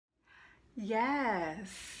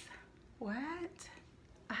Yes. What?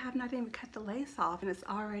 I have not even cut the lace off and it's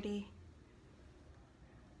already...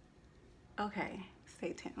 Okay,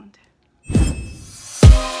 stay tuned.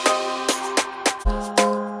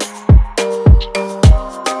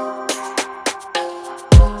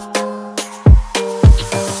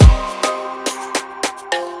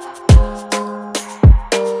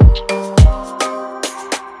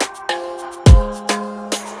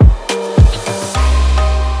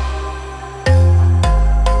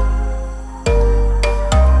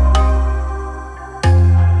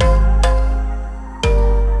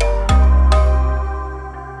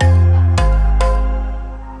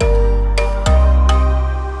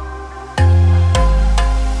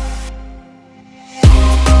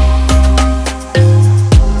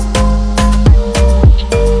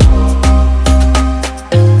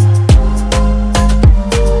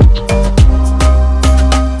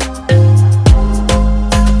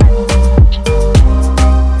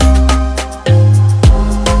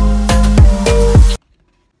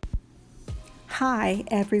 Hi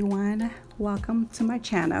everyone, welcome to my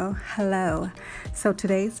channel. Hello. So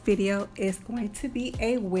today's video is going to be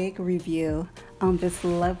a wig review on this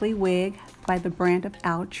lovely wig by the brand of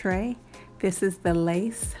Outre. This is the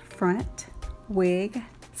lace front wig,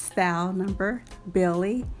 style number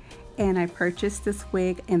Billie, and I purchased this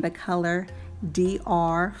wig in the color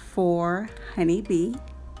DR4 Honeybee,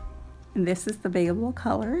 and this is the available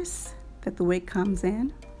colors that the wig comes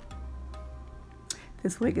in.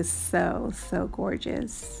 This wig is so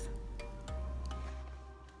gorgeous.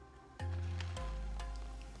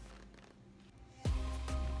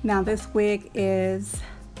 Now this wig is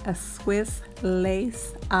a Swiss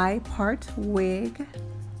lace eye part wig.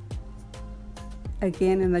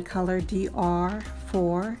 Again in the color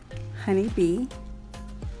DR4 Honeybee.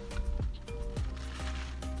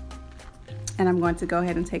 And I'm going to go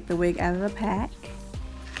ahead and take the wig out of the pack.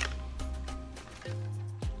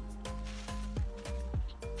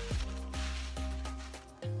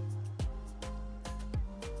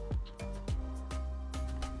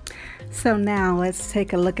 So now let's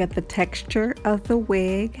take a look at the texture of the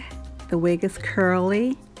wig. The wig is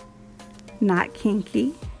curly, not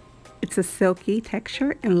kinky. It's a silky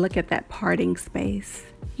texture, and look at that parting space.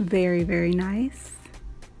 Very nice.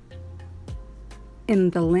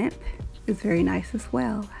 And the length is very nice as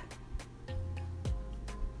well.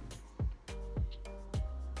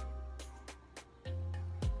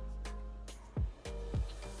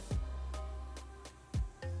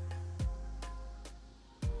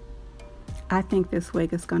 I think this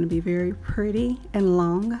wig is going to be very pretty and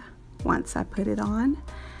long once I put it on.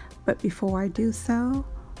 But before I do so,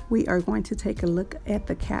 we are going to take a look at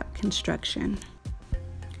the cap construction.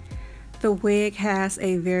 The wig has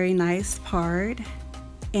a very nice part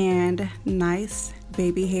and nice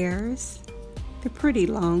baby hairs. They're pretty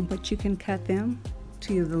long, but you can cut them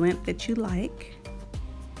to the length that you like.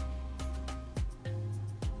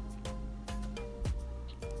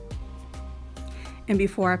 And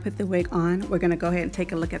before I put the wig on, we're going to go ahead and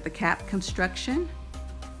take a look at the cap construction.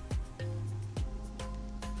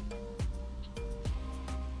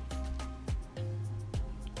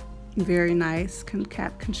 Very nice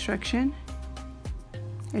cap construction.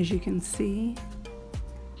 As you can see,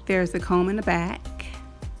 there's a comb in the back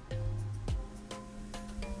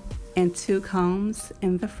and two combs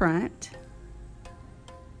in the front.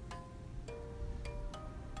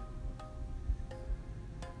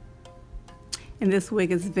 And this wig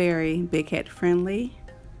is very big head friendly.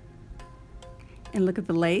 And look at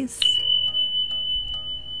the lace.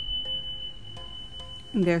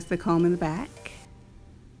 And there's the comb in the back.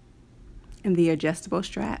 And the adjustable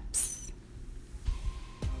straps.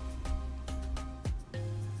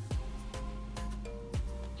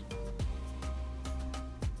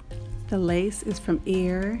 The lace is from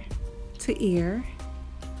ear to ear.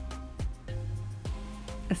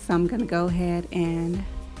 So I'm gonna go ahead and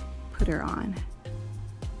put her on.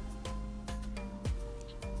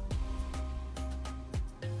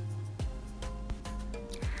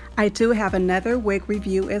 I do have another wig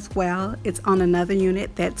review as well. It's on another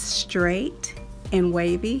unit that's straight and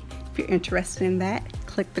wavy. If you're interested in that,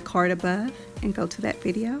 click the card above and go to that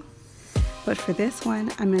video. But for this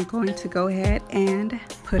one, I'm going to go ahead and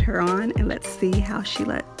put her on, and let's see how she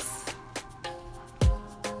looks.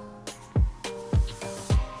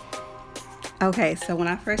 Okay, so when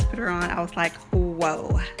I first put her on, I was like,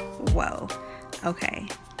 whoa. Okay,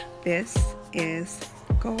 this is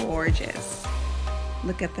gorgeous.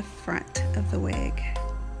 Look at the front of the wig.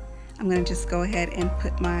 I'm gonna just go ahead and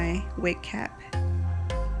put my wig cap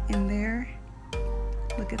in there.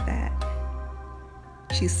 Look at that.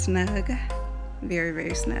 She's snug,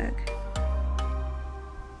 very snug.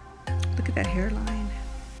 at that hairline.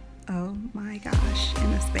 Oh my gosh,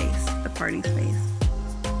 in the space, the parting space.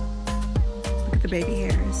 Look at the baby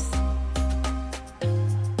hairs.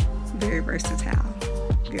 Very versatile,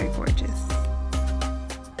 very gorgeous.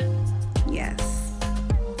 Yes,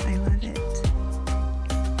 I love it.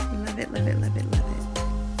 Love it, love it, love it, love it.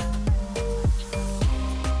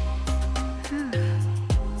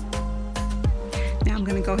 Now I'm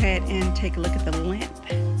gonna go ahead and take a look at the length.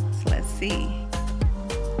 So let's see.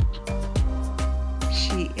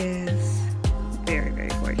 She is very, very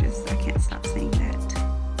gorgeous. I can't stop saying that.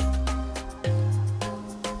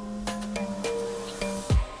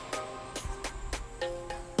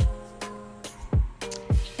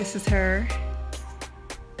 This is her,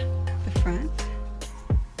 the front.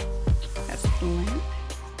 That's the length.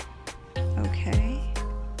 Okay.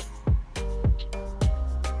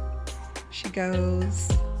 She goes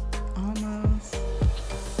almost,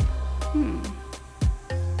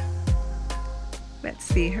 let's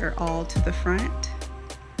see her all to the front.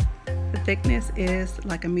 The thickness is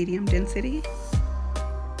like a medium density.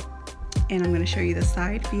 And I'm going to show you the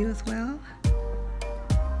side view as well.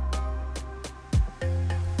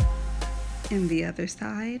 And the other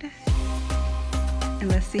side. And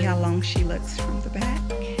let's see how long she looks from the back.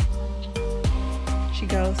 She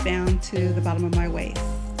goes down to the bottom of my waist.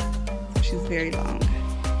 So she's very long.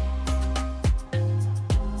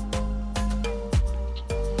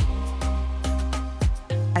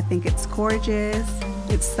 I think it's gorgeous.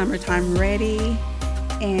 It's summertime ready,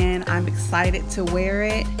 and I'm excited to wear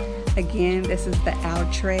it. Again, this is the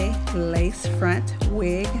Outre lace front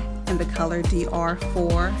wig in the color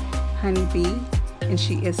DR4 Honeybee, and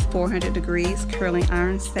she is 400 degrees curling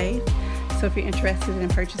iron safe. So if you're interested in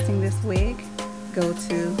purchasing this wig, go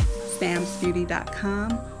to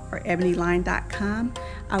samsbeauty.com or ebonyline.com.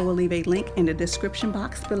 I will leave a link in the description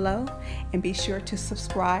box below, and be sure to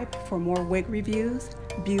subscribe for more wig reviews,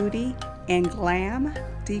 beauty, and glam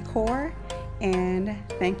decor. And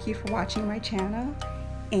thank you for watching my channel,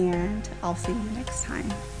 and I'll see you next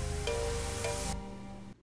time.